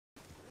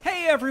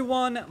Hey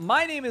everyone,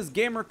 my name is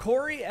Gamer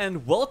Corey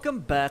and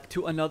welcome back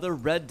to another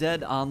Red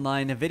Dead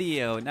Online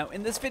video. Now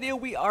in this video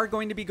we are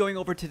going to be going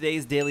over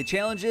today's daily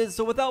challenges,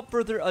 so without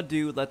further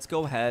ado, let's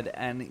go ahead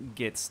and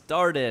get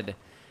started.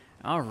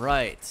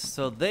 Alright,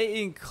 so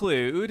they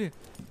include,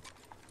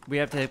 we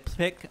have to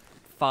pick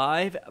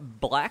 5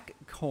 black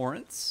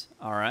corns,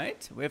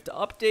 alright. We have to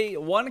update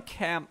 1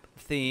 camp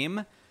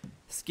theme,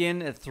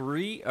 skin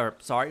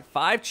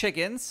 5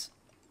 chickens.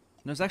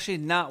 There's actually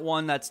not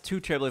one that's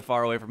too terribly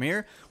far away from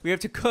here. We have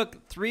to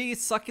cook 3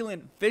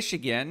 succulent fish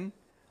again.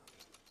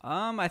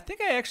 I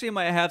think I actually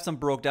might have some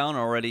broke down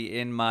already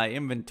in my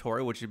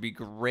inventory, which would be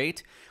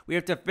great. We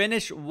have to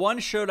finish 1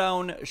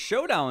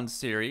 showdown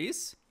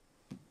series.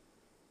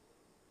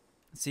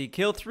 Let's see,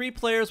 kill 3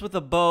 players with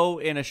a bow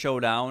in a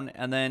showdown,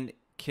 and then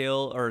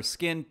kill or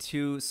skin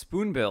 2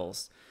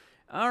 spoonbills.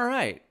 All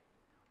right.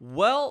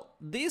 Well,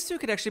 these 2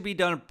 could actually be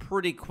done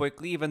pretty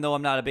quickly, even though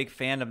I'm not a big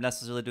fan of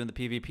necessarily doing the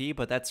PvP,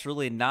 but that's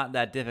really not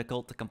that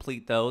difficult to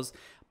complete those.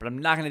 But I'm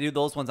not going to do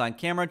those ones on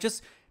camera.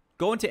 Just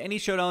go into any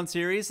showdown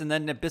series and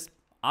then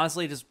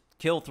honestly just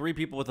kill 3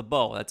 people with a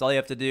bow. That's all you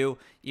have to do,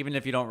 even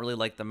if you don't really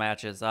like the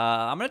matches.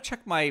 I'm going to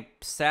check my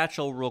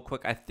satchel real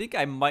quick. I think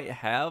I might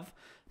have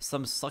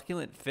some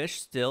succulent fish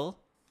still.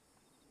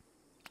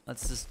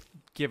 Let's just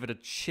give it a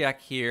check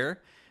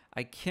here.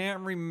 I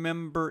can't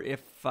remember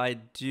if I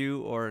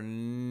do or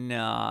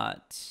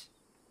not.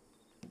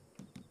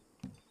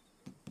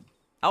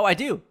 Oh, I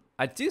do.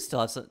 I do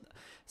still have some.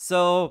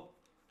 So,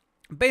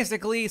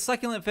 basically,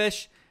 succulent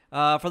fish,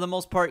 for the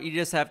most part, you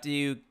just have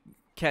to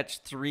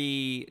catch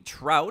 3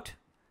 trout,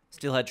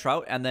 steelhead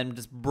trout, and then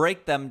just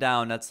break them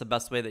down. That's the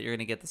best way that you're going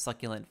to get the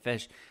succulent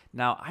fish.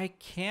 Now, I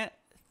can't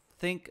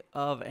think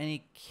of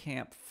any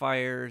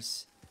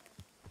campfires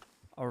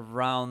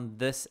around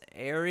this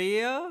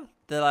area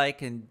that I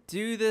can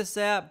do this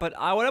at, but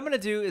what I'm going to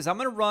do is I'm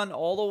going to run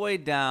all the way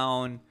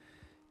down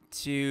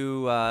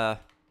to, I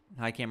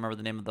can't remember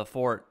the name of the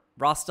fort,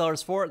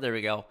 Rosteller's Fort, there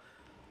we go.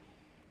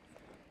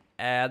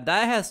 And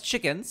that has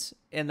chickens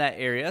in that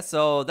area,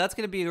 so that's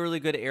going to be a really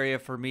good area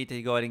for me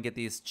to go ahead and get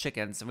these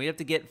chickens. And we have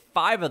to get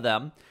 5 of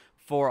them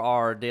for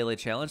our daily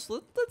challenge,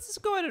 so let's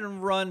just go ahead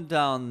and run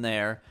down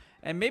there.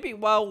 And maybe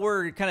while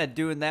we're kind of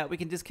doing that, we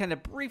can just kind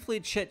of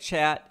briefly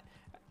chit-chat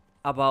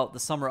about the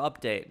summer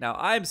update. Now,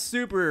 I'm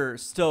super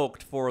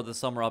stoked for the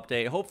summer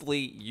update. Hopefully,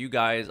 you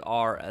guys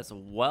are as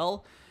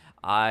well.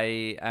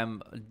 I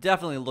am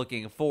definitely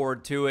looking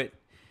forward to it.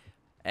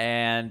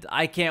 And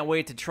I can't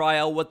wait to try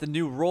out what the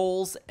new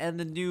roles and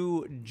the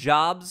new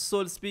jobs,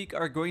 so to speak,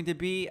 are going to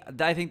be.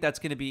 I think that's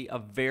going to be a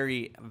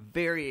very,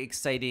 very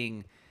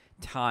exciting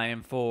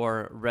time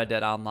for Red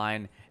Dead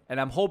Online. And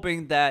I'm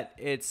hoping that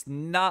it's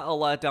not a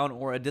letdown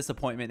or a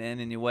disappointment in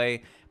any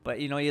way. But,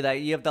 you know,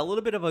 you have that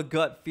little bit of a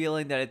gut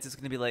feeling that it's just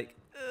going to be like,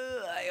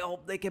 I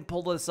hope they can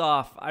pull this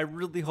off. I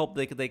really hope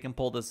they can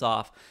pull this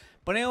off.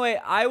 But anyway,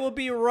 I will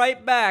be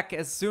right back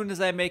as soon as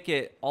I make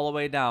it all the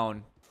way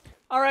down.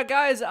 All right,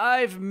 guys,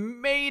 I've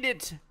made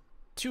it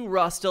to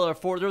Rostellar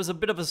Fort. There was a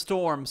bit of a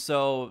storm,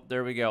 so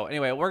there we go.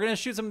 Anyway, we're going to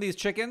shoot some of these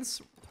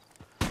chickens.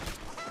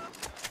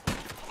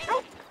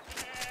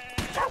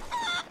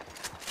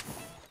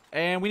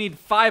 And we need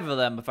 5 of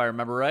them, if I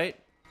remember right.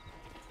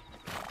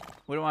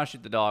 We don't want to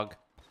shoot the dog.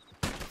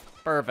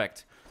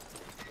 Perfect.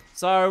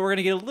 Sorry, we're going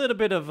to get a little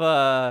bit of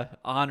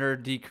honor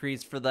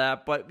decrease for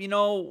that. But, you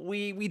know,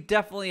 we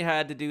definitely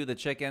had to do the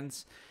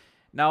chickens.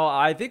 Now,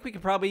 I think we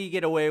could probably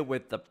get away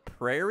with the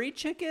prairie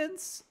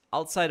chickens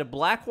outside of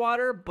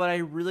Blackwater. But I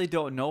really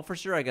don't know for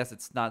sure. I guess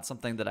it's not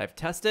something that I've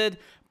tested.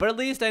 But at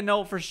least I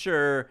know for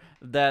sure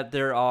that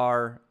there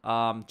are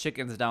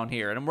chickens down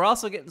here. And we're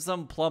also getting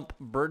some plump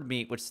bird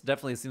meat, which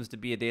definitely seems to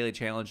be a daily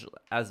challenge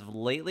as of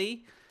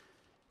lately.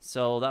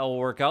 So that will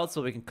work out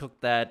so we can cook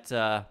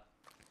that...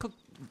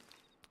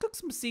 Cook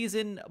some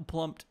seasoned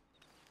plumped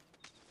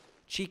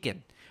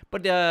chicken,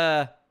 but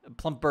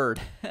plump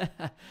bird.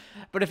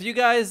 But if you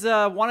guys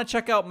want to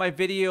check out my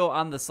video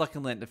on the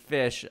succulent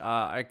fish,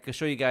 I can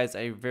show you guys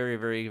a very,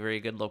 very, very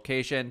good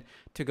location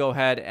to go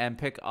ahead and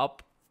pick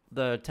up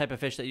the type of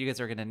fish that you guys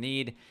are going to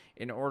need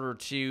in order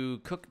to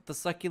cook the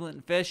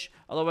succulent fish.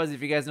 Otherwise, if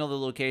you guys know the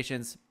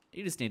locations,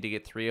 you just need to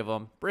get 3 of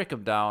them, break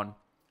them down,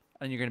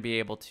 and you're going to be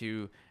able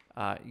to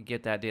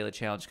get that daily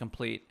challenge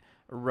complete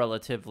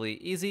relatively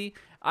easy.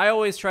 I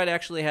always try to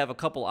actually have a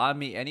couple on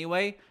me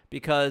anyway,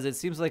 because it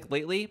seems like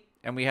lately,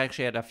 and we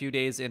actually had a few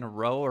days in a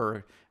row,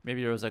 or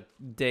maybe there was a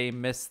day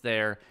missed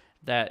there,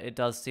 that it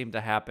does seem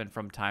to happen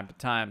from time to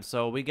time.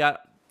 So we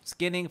got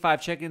skinning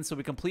 5 chickens, so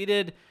we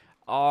completed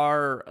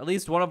at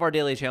least one of our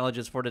daily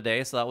challenges for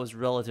today, so that was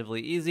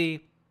relatively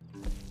easy.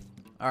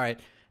 All right,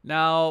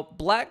 now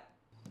black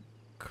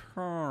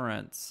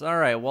currants. All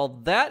right, well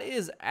that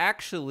is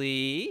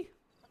actually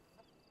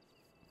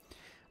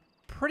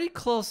pretty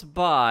close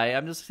by.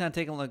 I'm just kind of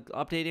taking a look,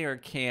 updating our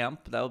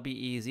camp. That would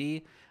be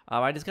easy.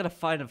 I just got to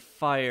find a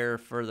fire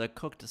for the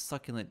cooked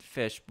succulent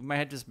fish. We might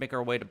have to just make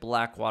our way to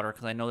Blackwater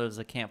because I know there's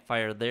a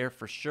campfire there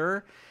for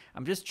sure.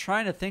 I'm just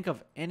trying to think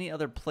of any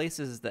other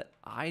places that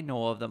I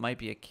know of that might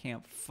be a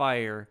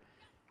campfire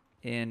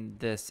in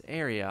this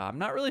area. I'm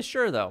not really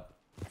sure though.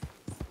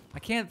 I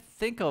can't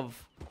think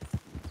of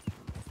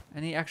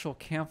any actual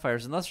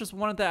campfires unless there's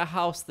one at that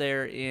house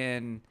there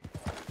in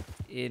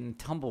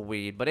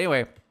Tumbleweed. But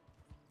anyway,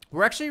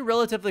 we're actually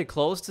relatively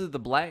close to the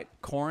Black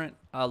Current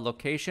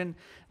location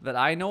that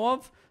I know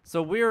of.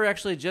 So we're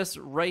actually just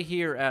right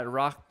here at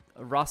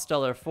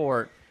Rosteller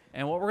Fort.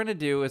 And what we're going to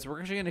do is we're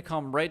actually going to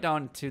come right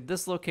down to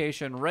this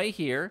location right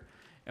here.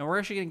 And we're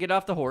actually going to get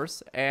off the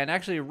horse. And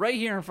actually right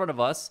here in front of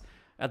us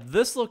at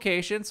this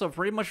location. So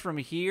pretty much from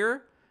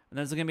here. And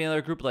there's going to be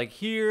another group like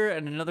here.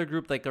 And another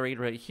group like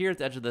right here at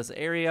the edge of this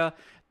area.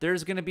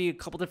 There's going to be a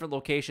couple different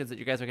locations that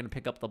you guys are going to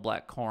pick up the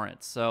Black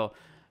Current. So,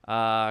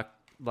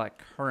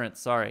 Black Current,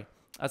 sorry.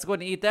 Let's go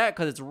ahead and eat that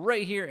because it's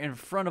right here in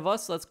front of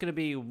us. So that's going to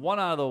be one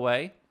out of the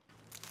way.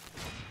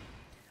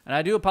 And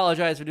I do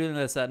apologize for doing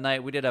this at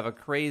night. We did have a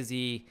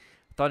crazy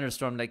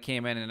thunderstorm that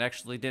came in and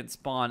actually didn't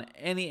spawn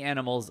any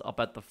animals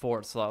up at the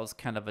fort. So that was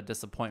kind of a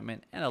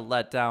disappointment and a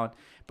letdown.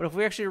 But if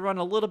we actually run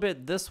a little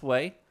bit this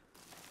way,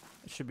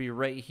 it should be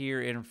right here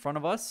in front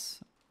of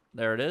us.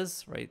 There it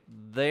is, right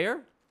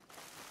there.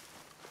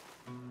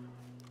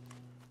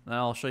 And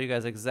I'll show you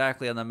guys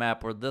exactly on the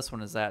map where this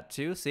one is at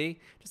too. See,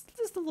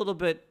 just a little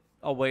bit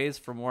a ways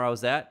from where I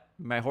was at.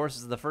 My horse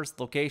is the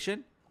first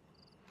location.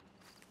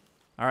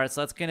 All right,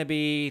 so that's going to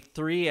be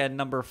 3 and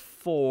number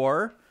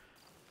 4.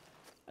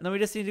 And then we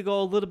just need to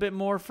go a little bit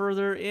more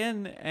further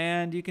in,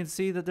 and you can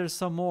see that there's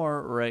some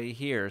more right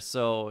here.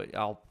 So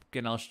I'll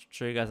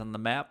show you guys on the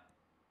map.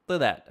 Look at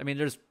that. I mean,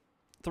 there's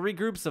 3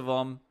 groups of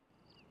them.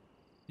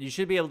 You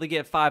should be able to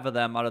get 5 of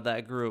them out of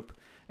that group.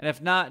 And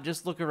if not,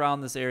 just look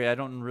around this area. I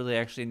don't really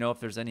actually know if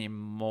there's any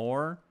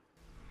more.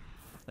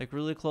 Like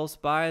really close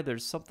by.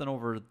 There's something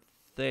over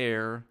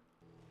there.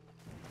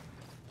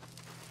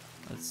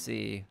 Let's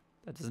see.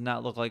 That does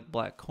not look like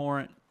black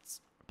currants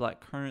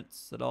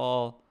at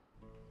all.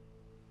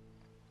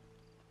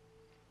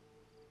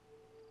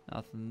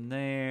 Nothing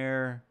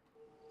there.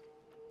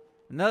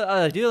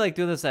 I do like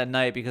doing this at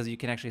night because you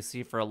can actually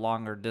see for a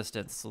longer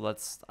distance. So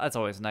that's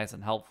always nice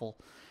and helpful.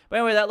 But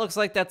anyway, that looks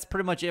like that's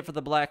pretty much it for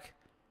the black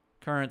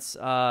currants.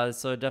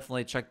 So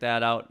definitely check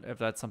that out if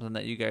that's something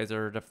that you guys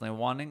are definitely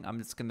wanting. I'm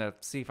just going to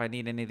see if I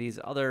need any of these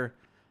other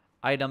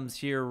items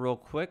here real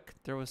quick.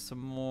 There was some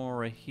more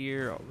right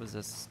here. What was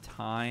this?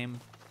 Thyme.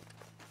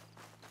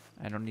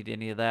 I don't need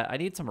any of that. I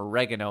need some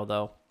oregano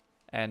though.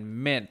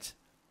 And mint.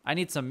 I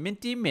need some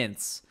minty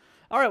mints.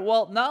 All right,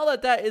 well, now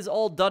that that is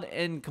all done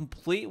and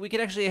complete, we can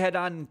actually head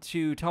on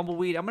to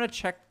Tumbleweed. I'm going to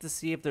check to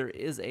see if there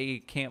is a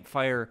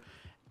campfire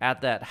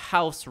at that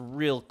house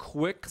real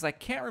quick, because I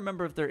can't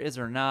remember if there is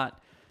or not.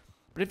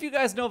 But if you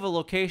guys know of a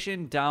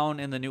location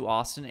down in the New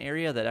Austin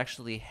area that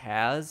actually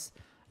has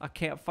a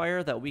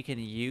campfire that we can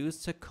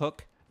use to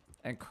cook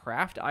and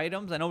craft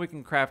items, I know we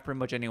can craft pretty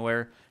much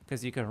anywhere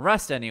because you can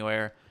rest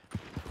anywhere.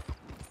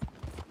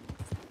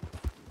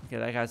 Okay,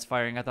 that guy's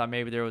firing. I thought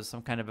maybe there was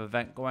some kind of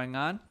event going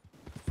on.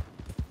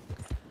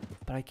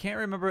 But I can't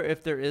remember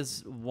if there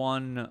is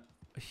one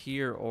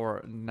here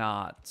or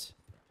not.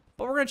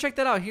 But we're going to check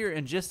that out here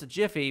in just a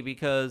jiffy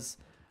because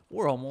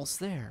we're almost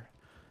there.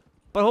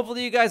 But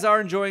hopefully you guys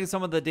are enjoying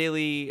some of the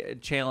daily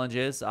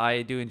challenges.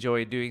 I do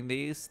enjoy doing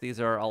these. These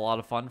are a lot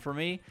of fun for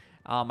me.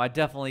 I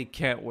definitely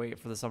can't wait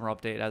for the summer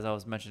update, as I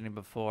was mentioning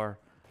before.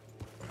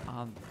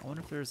 I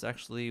wonder if there's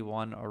actually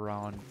one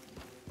around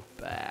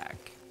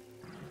back.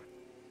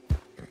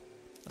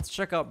 Let's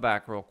check out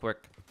back real quick.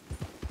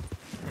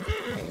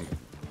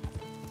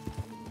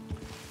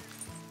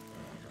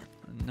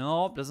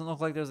 Nope, doesn't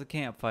look like there's a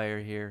campfire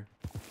here.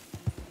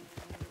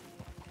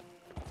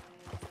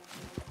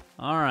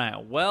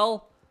 Alright,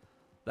 well,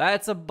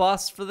 that's a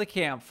bust for the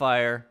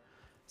campfire.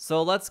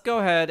 So let's go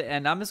ahead,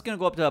 and I'm just going to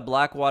go up to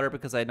Blackwater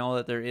because I know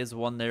that there is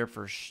one there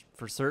for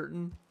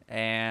certain.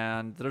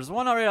 And there's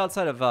one right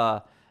outside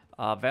of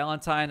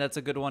Valentine, that's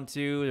a good one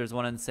too. There's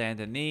one in Saint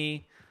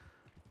Denis.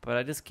 But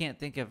I just can't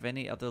think of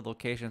any other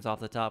locations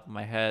off the top of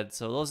my head.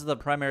 So those are the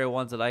primary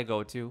ones that I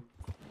go to.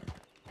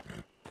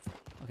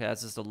 Okay,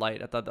 that's just a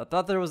light. I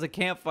thought there was a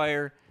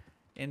campfire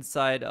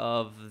inside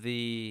of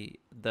the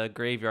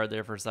graveyard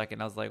there for a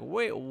second. I was like,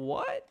 wait,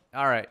 what?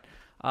 All right.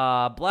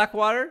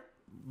 Blackwater,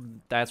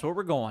 that's where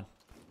we're going.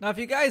 Now, if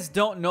you guys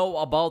don't know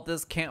about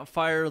this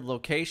campfire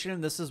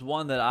location, this is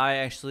one that I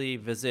actually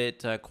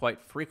visit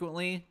quite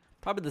frequently.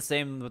 Probably the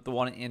same with the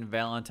one in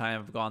Valentine.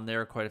 I've gone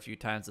there quite a few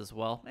times as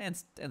well. And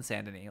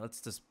Saint Denis. Let's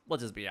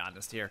just be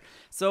honest here.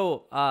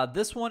 So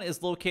this one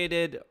is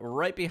located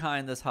right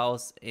behind this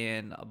house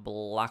in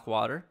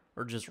Blackwater,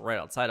 or just right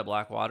outside of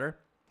Blackwater.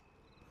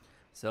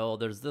 So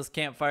there's this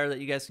campfire that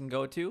you guys can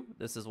go to.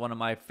 This is one of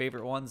my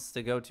favorite ones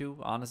to go to,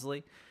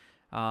 honestly.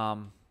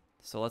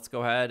 So let's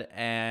go ahead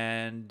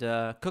and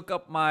cook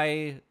up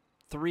my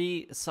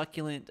 3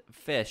 succulent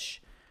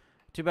fish.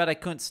 Too bad I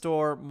couldn't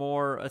store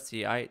more. Let's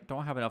see. I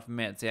don't have enough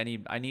mint. See,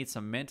 I need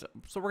some mint.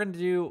 So we're gonna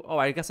do. Oh,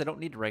 I guess I don't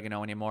need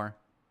oregano anymore.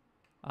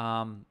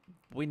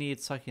 We need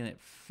succulent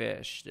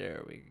fish.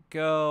 There we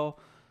go.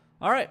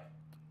 All right.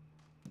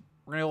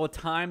 We're gonna go with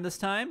thyme this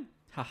time.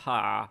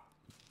 Haha.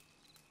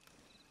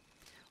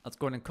 Let's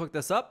go ahead and cook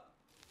this up.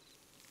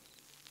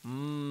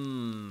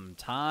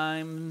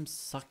 Thyme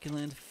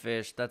succulent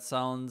fish. That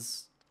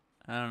sounds,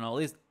 I don't know, at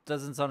least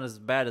doesn't sound as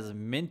bad as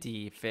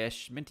minty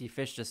fish. Minty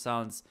fish just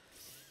sounds,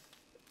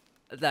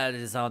 that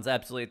just sounds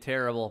absolutely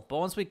terrible. But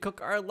once we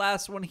cook our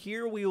last one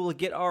here, we will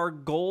get our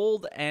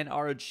gold and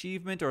our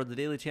achievement or the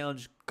daily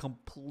challenge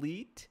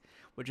complete,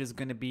 which is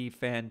going to be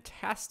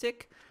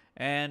fantastic.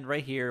 And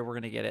right here, we're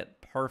going to get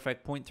it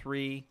perfect.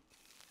 0.3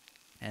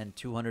 and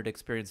 200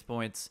 experience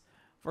points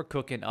for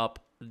cooking up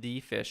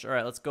the fish. All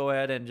right, let's go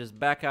ahead and just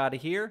back out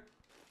of here.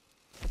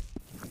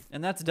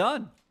 And that's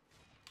done.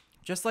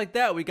 Just like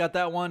that, we got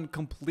that one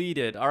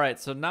completed. All right,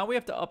 so now we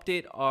have to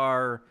update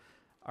our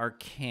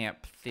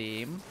camp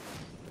theme.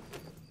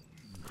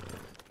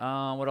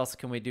 What else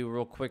can we do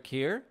real quick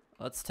here?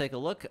 Let's take a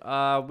look.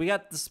 We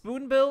got the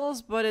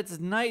spoonbills, but it's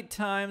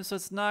nighttime, so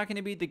it's not going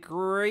to be the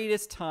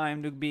greatest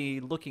time to be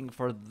looking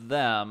for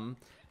them.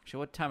 Actually,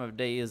 what time of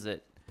day is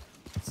it?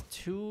 It's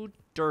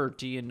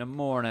 2:30 in the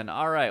morning.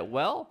 All right,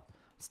 well,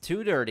 it's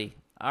too dirty.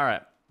 All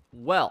right,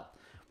 well,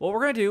 what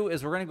we're going to do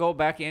is we're going to go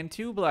back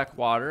into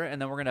Blackwater,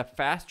 and then we're going to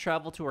fast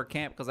travel to our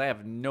camp because I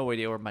have no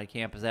idea where my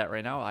camp is at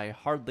right now. I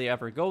hardly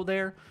ever go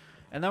there.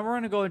 And then we're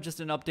going to go and just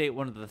update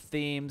one of the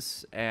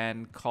themes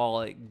and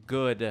call it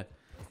good.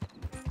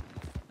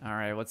 All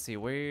right, let's see.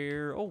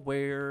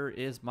 Where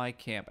is my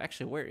camp?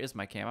 Actually, where is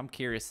my camp? I'm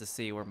curious to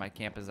see where my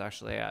camp is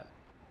actually at.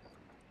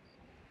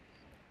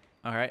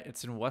 All right,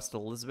 it's in West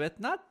Elizabeth.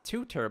 Not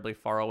too terribly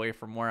far away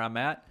from where I'm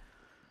at.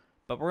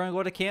 But we're going to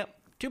go to camp.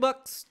 $2,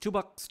 $2,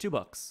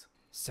 $2.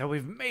 So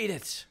we've made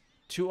it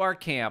to our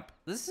camp.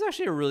 This is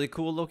actually a really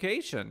cool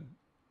location.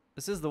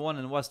 This is the one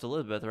in West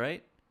Elizabeth,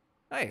 right?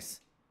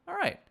 Nice. All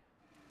right.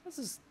 This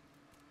is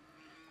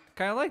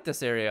kind of like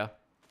this area.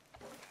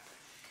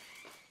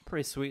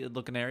 Pretty sweet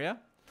looking area.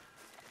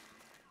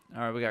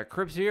 All right, we got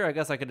cribs here. I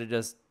guess I could have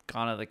just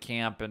gone to the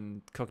camp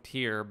and cooked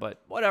here,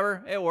 but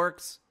whatever. It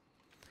works.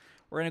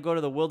 We're going to go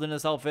to the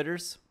Wilderness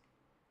Outfitters.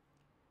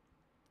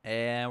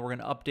 And we're going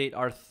to update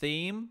our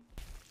theme.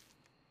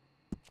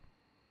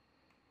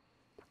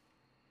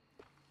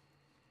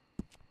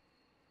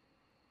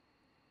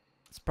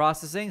 It's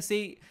processing.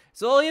 See,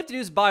 so all you have to do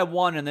is buy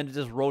one and then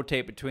just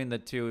rotate between the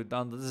two.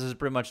 This is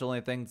pretty much the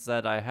only things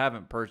that I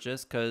haven't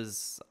purchased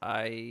because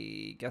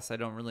I guess I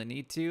don't really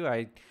need to.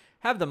 I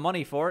have the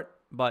money for it,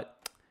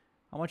 but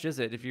how much is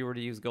it if you were to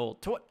use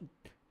gold?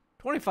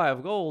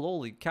 25 gold.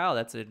 Holy cow,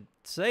 that's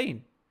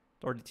insane.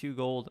 32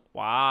 gold.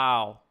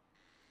 Wow.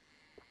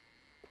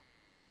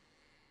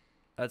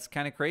 That's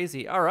kind of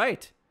crazy. All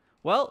right.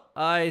 Well,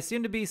 I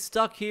seem to be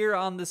stuck here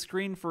on the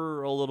screen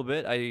for a little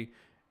bit. I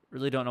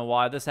really don't know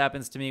why. This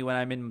happens to me when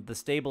I'm in the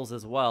stables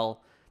as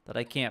well, that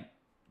I can't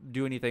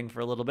do anything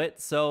for a little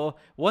bit. So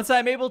once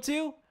I'm able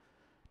to,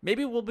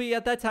 maybe we'll be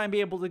at that time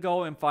be able to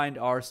go and find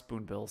our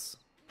spoonbills.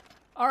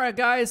 All right,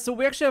 guys, so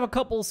we actually have a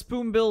couple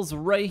spoonbills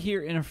right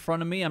here in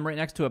front of me. I'm right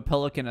next to a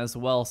pelican as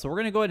well. So we're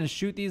going to go ahead and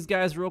shoot these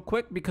guys real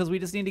quick because we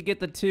just need to get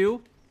the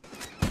two.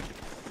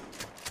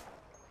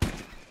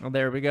 Oh,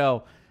 there we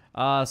go.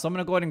 So I'm going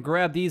to go ahead and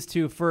grab these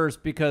two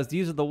first because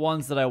these are the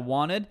ones that I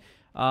wanted.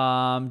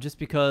 Just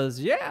because,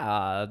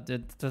 yeah,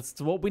 that's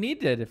what we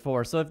needed it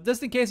for. So if,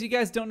 just in case you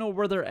guys don't know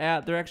where they're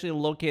at, they're actually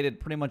located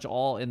pretty much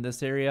all in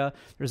this area.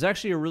 There's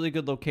actually a really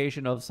good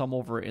location of some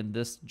over in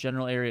this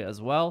general area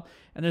as well.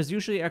 And there's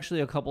usually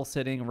actually a couple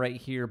sitting right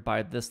here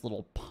by this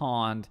little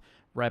pond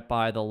right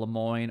by the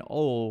Lemoyne.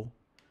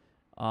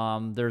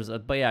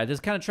 But yeah,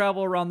 just kind of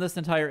travel around this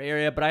entire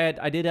area. But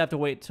I did have to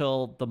wait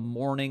till the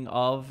morning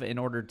of in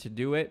order to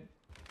do it.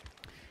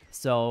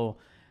 So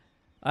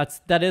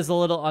that is a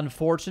little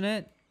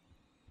unfortunate,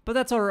 but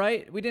that's all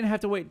right. We didn't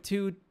have to wait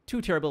too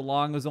terribly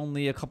long. It was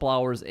only a couple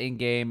hours in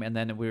game, and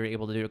then we were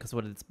able to do it because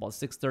it's about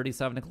 6:30,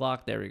 7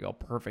 o'clock. There we go,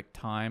 perfect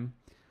time.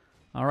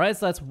 All right,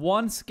 so that's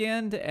one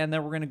skinned, and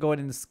then we're gonna go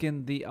ahead and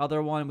skin the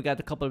other one. We got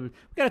a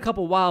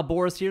couple wild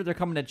boars here. They're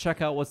coming to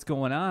check out what's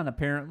going on,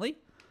 apparently.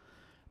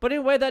 But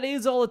anyway, that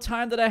is all the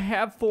time that I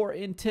have for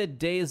in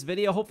today's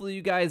video. Hopefully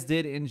you guys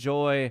did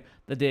enjoy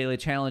the daily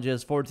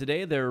challenges for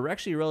today. They're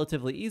actually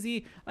relatively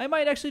easy. I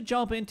might actually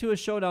jump into a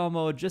showdown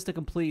mode just to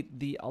complete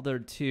the other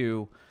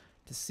two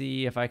to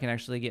see if I can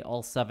actually get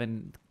all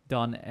 7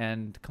 done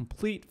and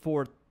complete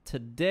for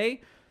today.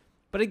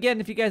 But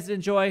again, if you guys did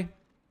enjoy,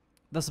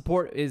 the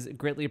support is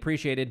greatly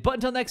appreciated. But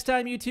until next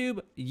time, YouTube,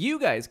 you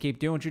guys keep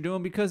doing what you're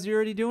doing because you're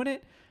already doing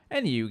it.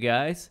 And you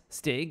guys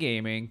stay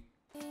gaming.